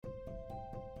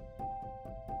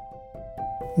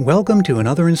Welcome to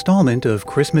another installment of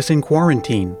Christmas in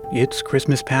Quarantine. It's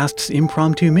Christmas Past's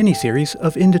impromptu miniseries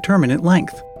of indeterminate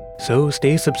length. So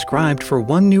stay subscribed for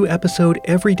one new episode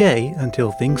every day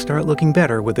until things start looking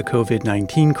better with the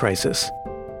COVID-19 crisis.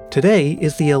 Today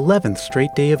is the 11th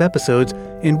straight day of episodes,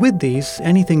 and with these,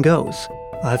 anything goes.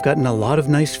 I've gotten a lot of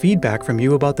nice feedback from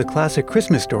you about the classic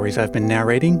Christmas stories I've been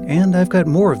narrating, and I've got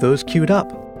more of those queued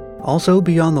up. Also,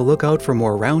 be on the lookout for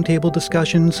more roundtable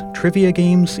discussions, trivia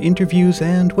games, interviews,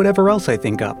 and whatever else I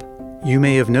think up. You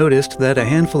may have noticed that a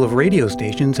handful of radio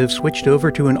stations have switched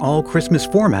over to an all-Christmas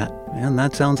format, and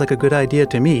that sounds like a good idea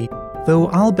to me, though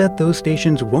I'll bet those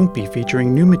stations won't be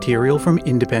featuring new material from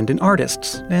independent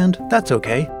artists, and that's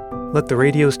okay. Let the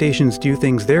radio stations do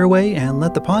things their way, and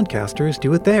let the podcasters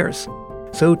do it theirs.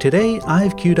 So today,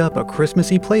 I've queued up a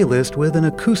Christmassy playlist with an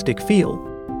acoustic feel.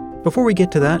 Before we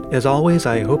get to that, as always,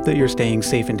 I hope that you're staying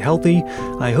safe and healthy.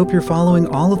 I hope you're following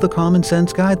all of the common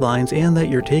sense guidelines and that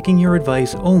you're taking your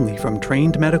advice only from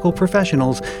trained medical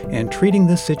professionals and treating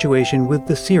this situation with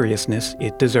the seriousness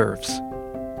it deserves.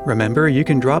 Remember, you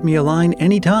can drop me a line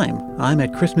anytime. I'm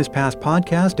at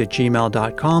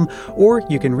christmaspastpodcast@gmail.com, or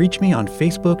you can reach me on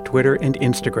Facebook, Twitter, and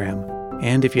Instagram.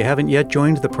 And if you haven't yet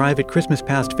joined the private Christmas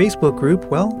Past Facebook group,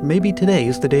 well, maybe today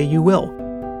is the day you will.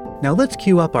 Now let's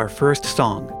cue up our first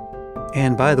song.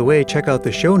 And by the way, check out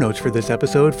the show notes for this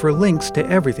episode for links to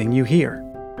everything you hear.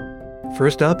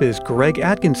 First up is Greg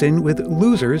Atkinson with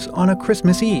Losers on a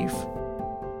Christmas Eve.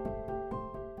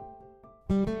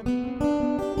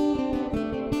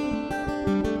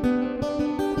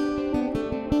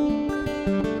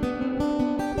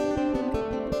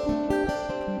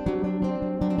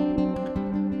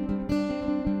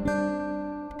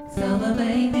 Summer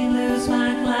made me lose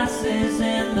my glasses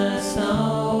in the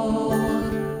snow.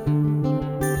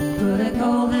 Put a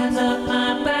cold hands up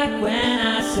my back when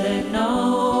I said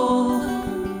no.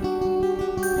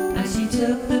 And she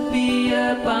took the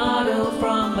beer bottle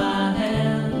from my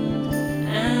hand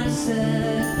and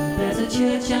said, there's a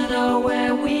church I know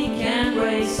where we can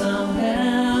raise some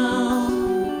hell.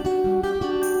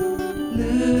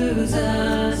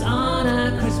 Losers on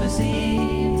a Christmas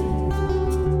Eve.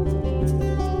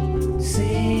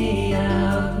 See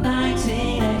out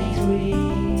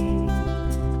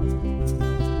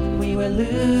 1983. We were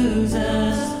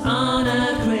losers on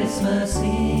a Christmas Eve.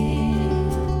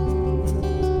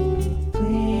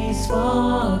 Please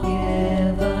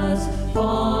forgive us,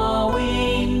 for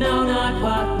we know not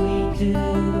what we do.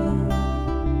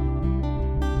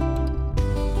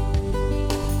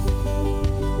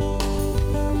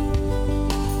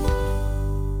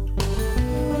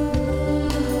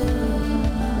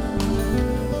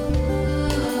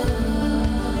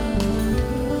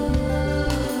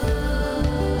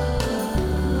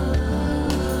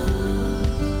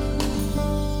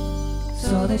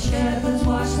 So the shepherds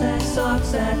wash their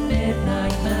socks at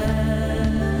midnight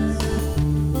mass.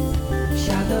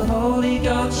 Shout the Holy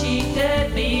Goat, she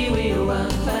dead me, we'll run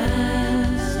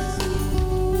fast.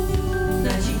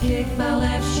 Then she kicked my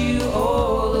left shoe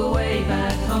all the way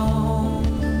back home.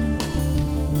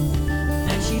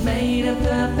 And she made a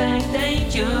perfect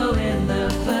angel in the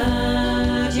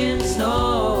virgin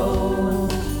snow.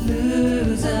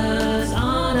 Losers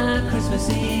on a Christmas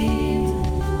Eve.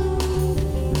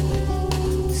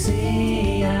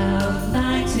 See out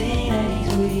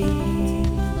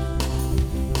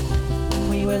 1983.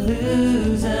 We were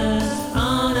losers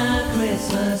on a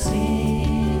Christmas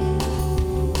Eve.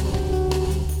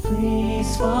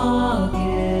 Please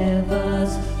forgive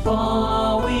us,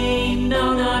 for we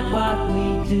know not what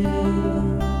we do.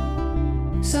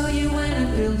 So you went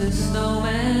and built a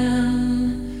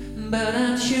snowman, but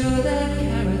I'm sure that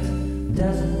carrot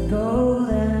doesn't go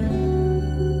there.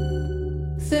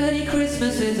 30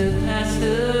 Christmases have passed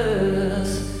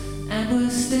us, and we're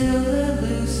still the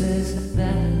losers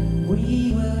that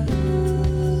we were.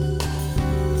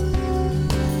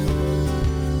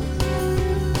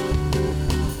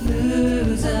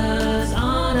 Losers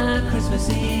on a Christmas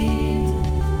Eve.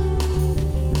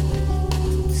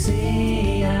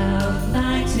 See out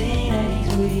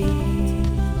 1983.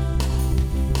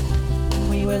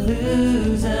 We were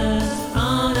losers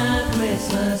on a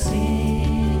Christmas Eve.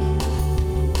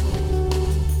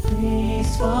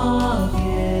 Please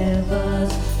forgive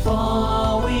us,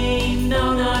 for we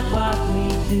know not what we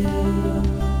do.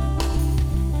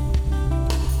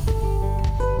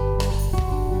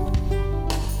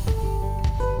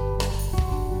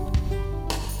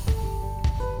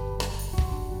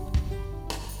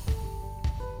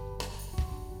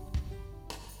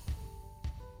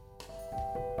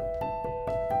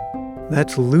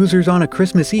 That's Losers on a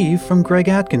Christmas Eve from Greg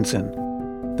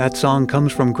Atkinson. That song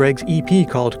comes from Greg's EP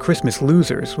called Christmas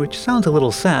Losers, which sounds a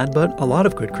little sad, but a lot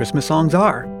of good Christmas songs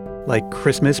are. Like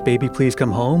Christmas, Baby Please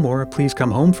Come Home, or Please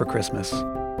Come Home for Christmas.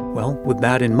 Well, with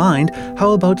that in mind,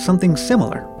 how about something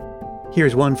similar?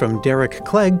 Here's one from Derek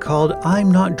Clegg called I'm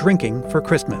Not Drinking for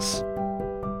Christmas.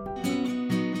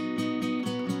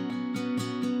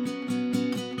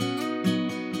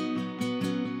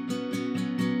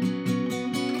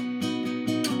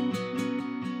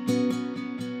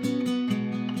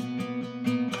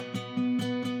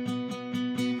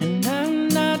 And I'm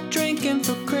not drinking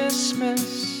for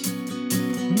Christmas.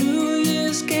 New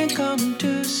Year's can't come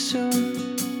too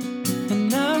soon.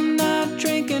 And I'm not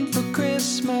drinking for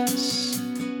Christmas.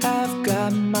 I've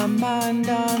got my mind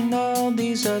on all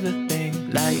these other things,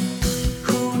 like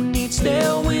who needs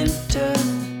their winter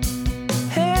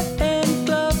hat and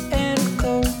glove and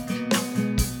coat.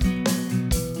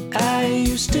 I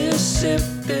used to sip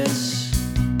this,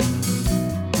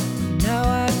 now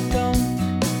I don't.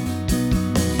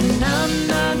 And I'm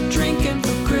not drinking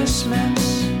for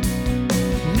Christmas.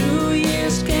 New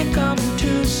Year's can't come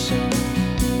too soon.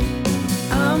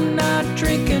 I'm not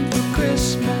drinking for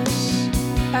Christmas.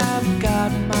 I've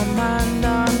got my mind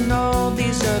on all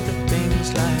these other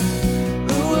things, like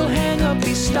who will hang up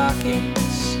these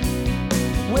stockings?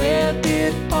 Where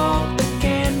did all the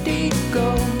candy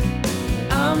go?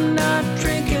 I'm not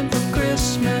drinking for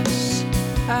Christmas.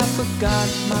 I forgot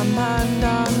my mind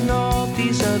on all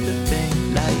these other things,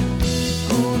 like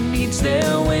who needs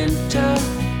their winter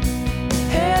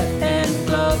hat and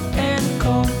glove and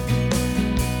coat.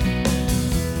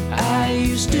 I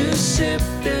used to sip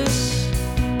this,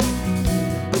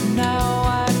 now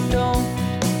I don't.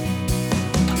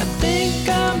 I think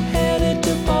I'm headed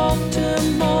to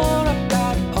Baltimore. I've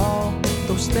got all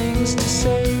those things to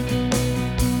say.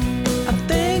 I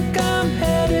think I'm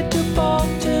headed to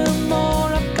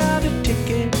Baltimore. I've got a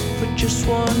ticket for just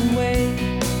one way.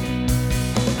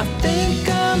 I think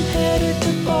I'm headed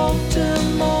to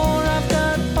Baltimore. I've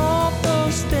got all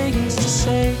those things to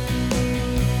say,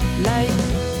 like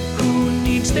who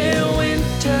needs their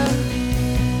winter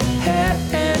hat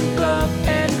and glove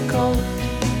and coat.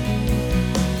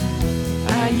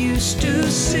 I used to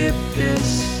sip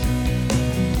this,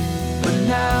 but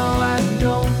now I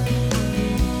don't.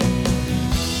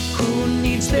 Who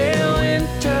needs their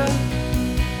winter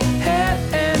hat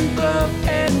and glove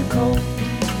and coat?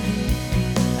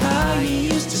 I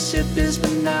used to sip this,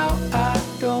 but now I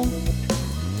don't.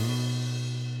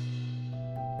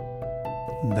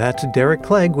 That's Derek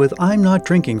Clegg with I'm Not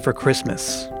Drinking for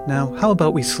Christmas. Now, how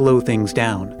about we slow things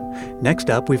down? Next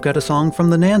up, we've got a song from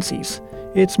the Nancys.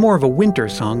 It's more of a winter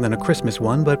song than a Christmas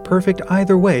one, but perfect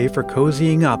either way for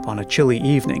cozying up on a chilly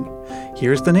evening.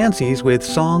 Here's the Nancys with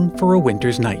Song for a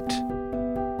Winter's Night.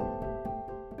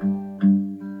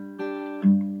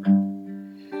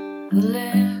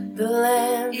 The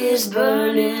lamp is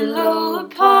burning low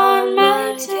upon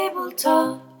my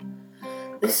tabletop.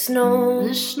 The snow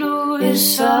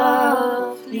is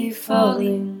softly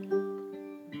falling.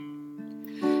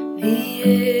 The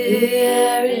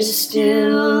air is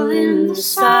still in the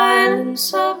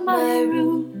silence of my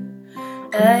room.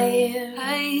 I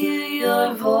hear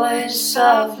your voice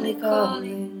softly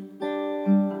calling.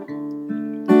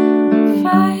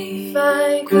 If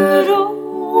I could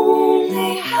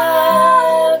only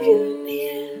have you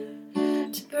near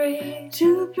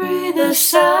to breathe a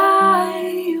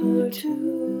sigh or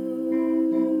two,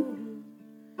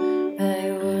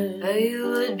 I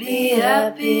would be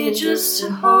happy just to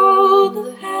hold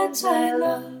the hands I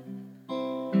love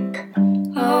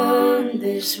on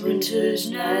this winter's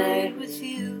night with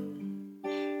you.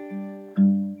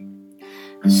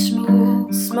 The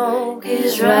smoke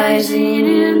is rising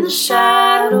in the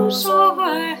shadows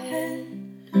overhead.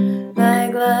 My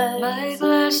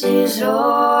glass is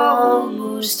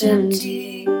almost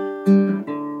empty.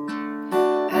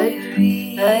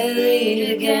 I read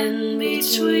again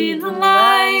between the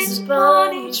lines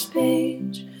upon each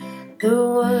page the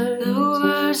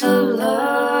words of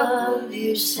love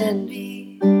you send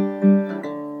me.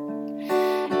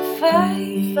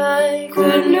 If I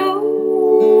could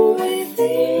know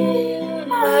within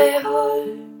my heart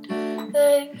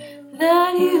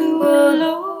that you were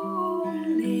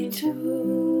lonely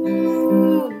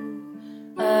too,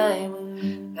 I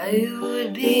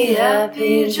would be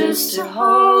happy just to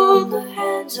hold the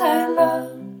hands I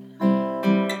love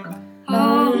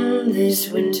on this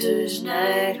winter's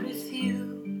night with you.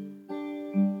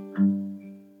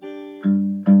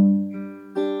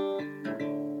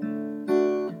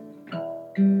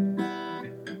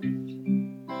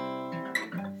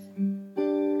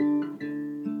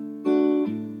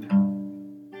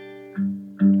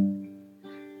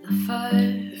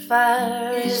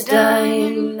 fire is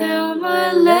dying now,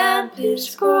 my lamp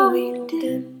is growing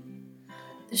dim.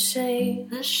 The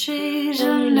shades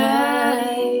of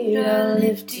night are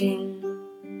lifting.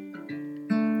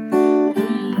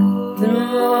 The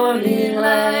morning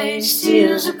light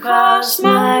steals across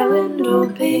my window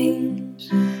panes,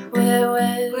 where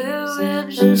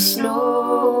webs of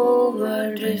snow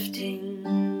are drifting.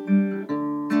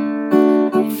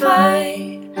 If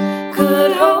I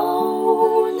could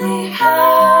only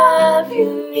have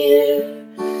you near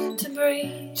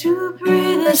to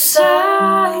breathe a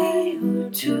sigh or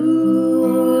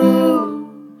two,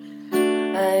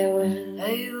 I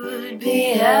would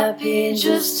be happy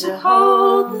just to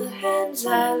hold the hands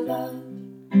I love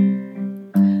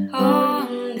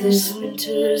on this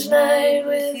winter's night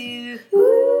with you,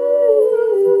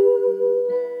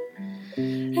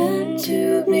 and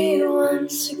to be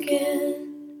once again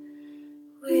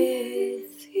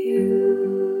with you.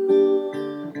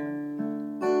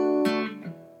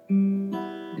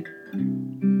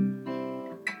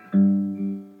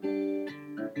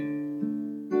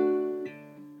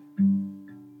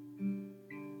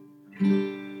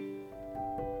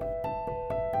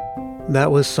 That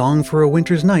was Song for a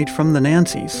Winter's Night from the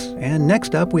Nancys. And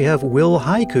next up we have Will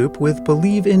Highcoop with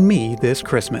Believe in Me This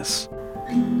Christmas.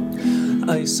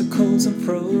 Icicles and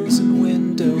frozen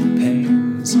window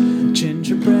panes,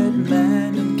 gingerbread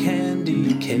men and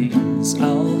candy canes.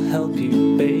 I'll help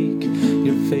you bake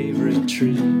your favorite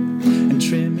tree, and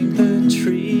trimming the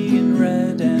tree in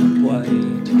red and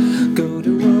white. Go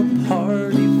to a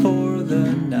party for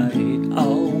the night.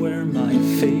 I'll wear my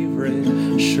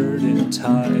favorite shirt and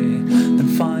tie. Then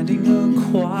finding a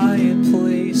quiet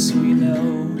place we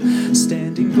know,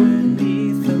 standing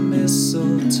beneath the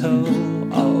mistletoe,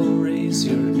 I'll raise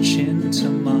your chin to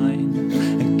mine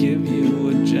and give you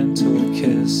a gentle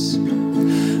kiss.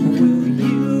 Will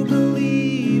you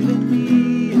believe in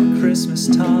me at Christmas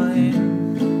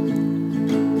time?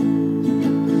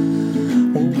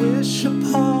 We'll wish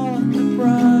upon the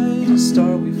brightest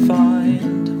star we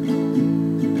find,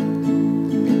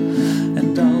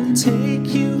 and I'll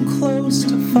take you close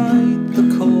to fight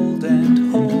the cold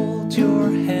and hold your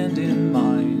hand in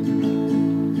mine.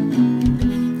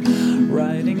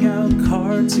 Writing out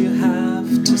cards you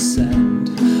have to send,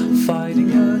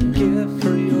 fighting a gift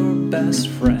for your best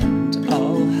friend.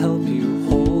 I'll help you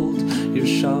hold your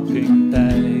shopping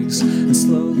bags, and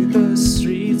slowly the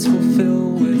streets will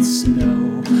fill with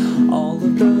snow. All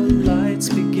of the lights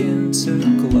begin to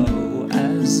glow.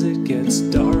 As it gets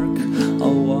dark,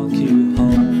 I'll walk you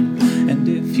home, and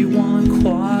if you want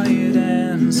quiet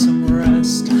and some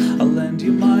rest, I'll lend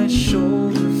you my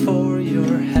shoulder for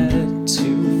your head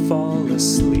to fall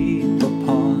asleep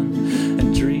upon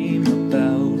and dream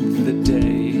about the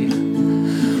day.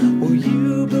 Will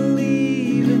you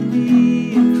believe in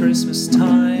me at Christmas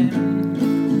time?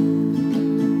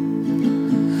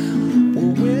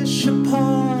 We'll wish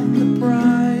upon the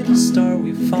brightest star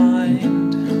we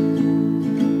find,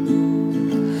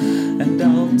 and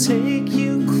I'll take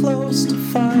you close to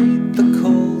fight the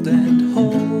cold and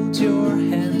hold your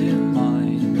hand in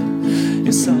mine.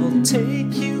 Yes, I'll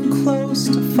take you close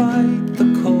to fight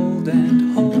the cold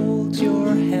and hold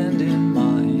your hand in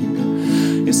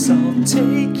mine. Yes, I'll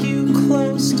take you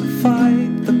close to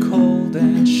fight the cold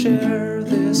and share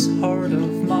this heart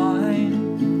of mine.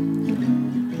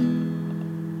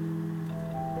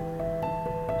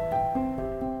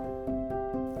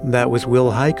 That was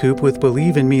Will Highcoop with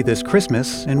Believe in Me This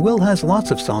Christmas, and Will has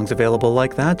lots of songs available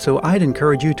like that, so I'd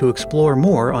encourage you to explore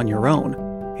more on your own.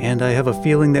 And I have a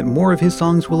feeling that more of his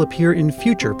songs will appear in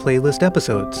future playlist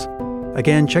episodes.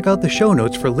 Again, check out the show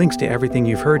notes for links to everything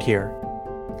you've heard here.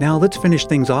 Now let's finish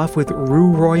things off with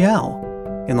Rue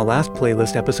Royale. In the last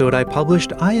playlist episode I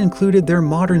published, I included their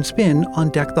modern spin on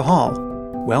Deck the Hall.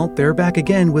 Well, they're back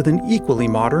again with an equally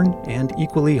modern and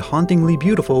equally hauntingly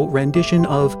beautiful rendition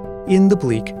of In the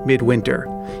Bleak Midwinter.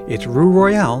 It's Rue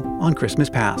Royale on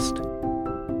Christmas Past.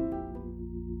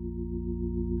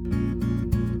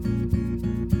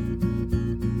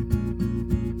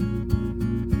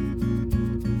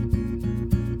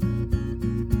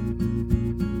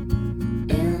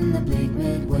 In the bleak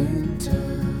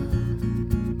midwinter,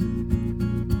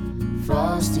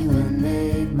 frosty wind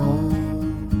made moan,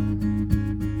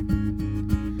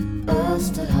 earth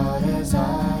stood hard as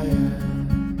iron,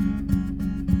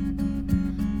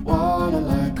 water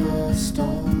like a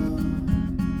stone.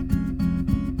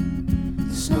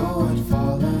 The snow had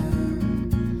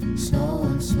fallen, snow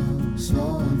and snow,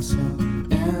 snow and snow,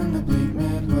 in the bleak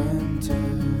midwinter.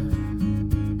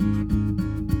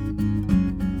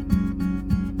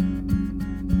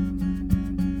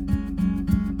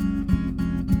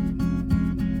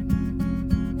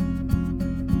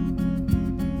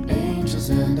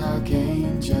 and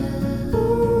archangels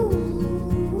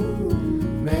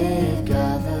may have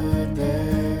gathered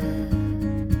there,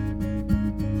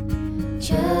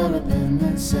 cherubim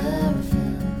and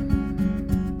seraphim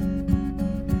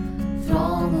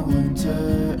throng the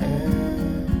winter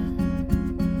air,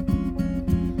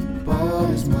 but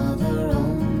his mother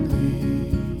only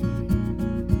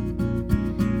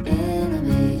in a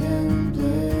maiden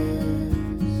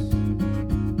bliss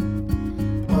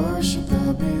worship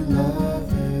the beloved,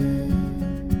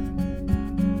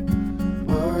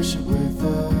 worship with a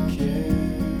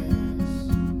kiss,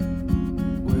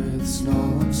 with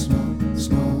snow and snow,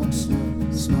 snow and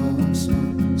snow, snow and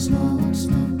snow, snow and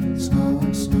snow, snow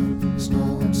and snow,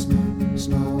 snow and snow,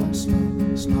 snow and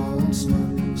snow, snow and snow,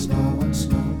 snow and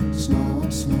snow, snow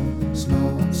and snow,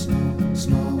 snow and snow, snow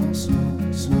and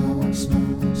snow, snow and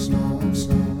snow, snow and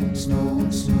snow, snow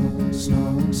and snow, snow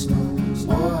and snow.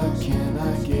 What can I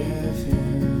give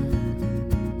him?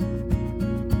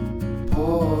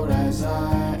 Poor as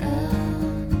I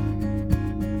am,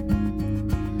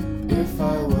 if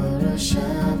I were a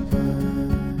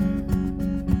shepherd,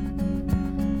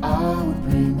 I would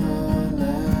bring a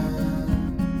lamb.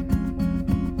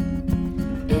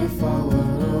 If I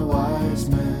were a wise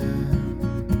man,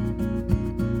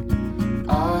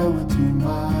 I would do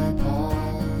my part.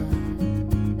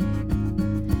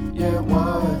 Yet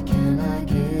what can I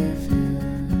give him?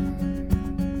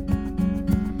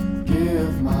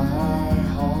 Give my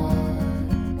heart.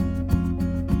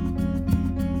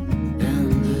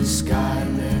 And the sky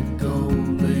let go,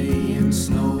 laying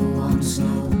snow on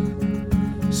snow,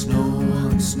 snow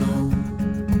on snow,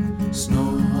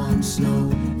 snow on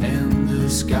snow. And the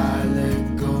sky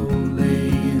let go,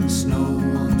 laying snow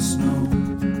on snow,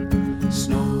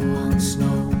 snow on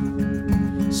snow,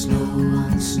 snow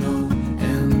on snow.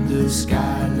 And the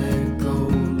sky let go,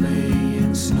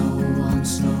 laying snow on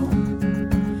snow,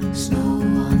 snow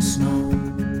on snow,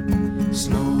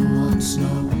 snow on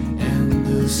snow. And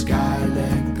the sky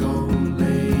let go,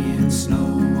 laying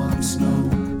snow on snow,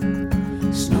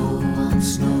 snow on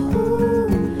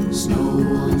snow,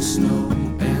 snow on snow.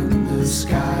 And the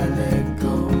sky let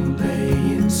go,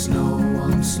 laying snow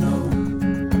on snow,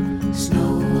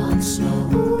 snow on snow,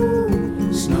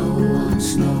 snow on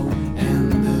snow.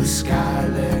 And the sky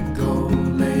let go,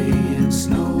 laying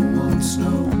snow on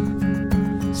snow,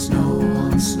 snow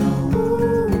on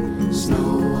snow,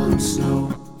 snow on snow.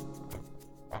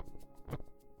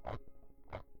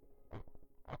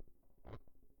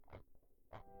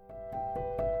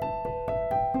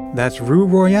 That's Rue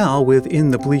Royale with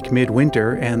In the Bleak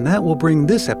Midwinter, and that will bring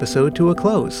this episode to a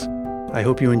close. I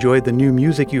hope you enjoyed the new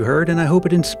music you heard, and I hope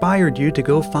it inspired you to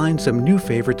go find some new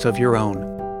favorites of your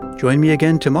own. Join me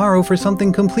again tomorrow for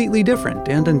something completely different,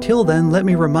 and until then, let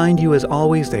me remind you as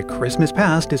always that Christmas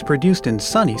Past is produced in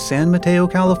sunny San Mateo,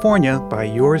 California by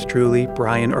yours truly,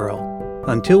 Brian Earl.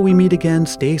 Until we meet again,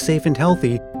 stay safe and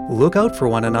healthy, look out for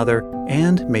one another,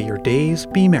 and may your days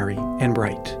be merry and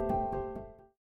bright.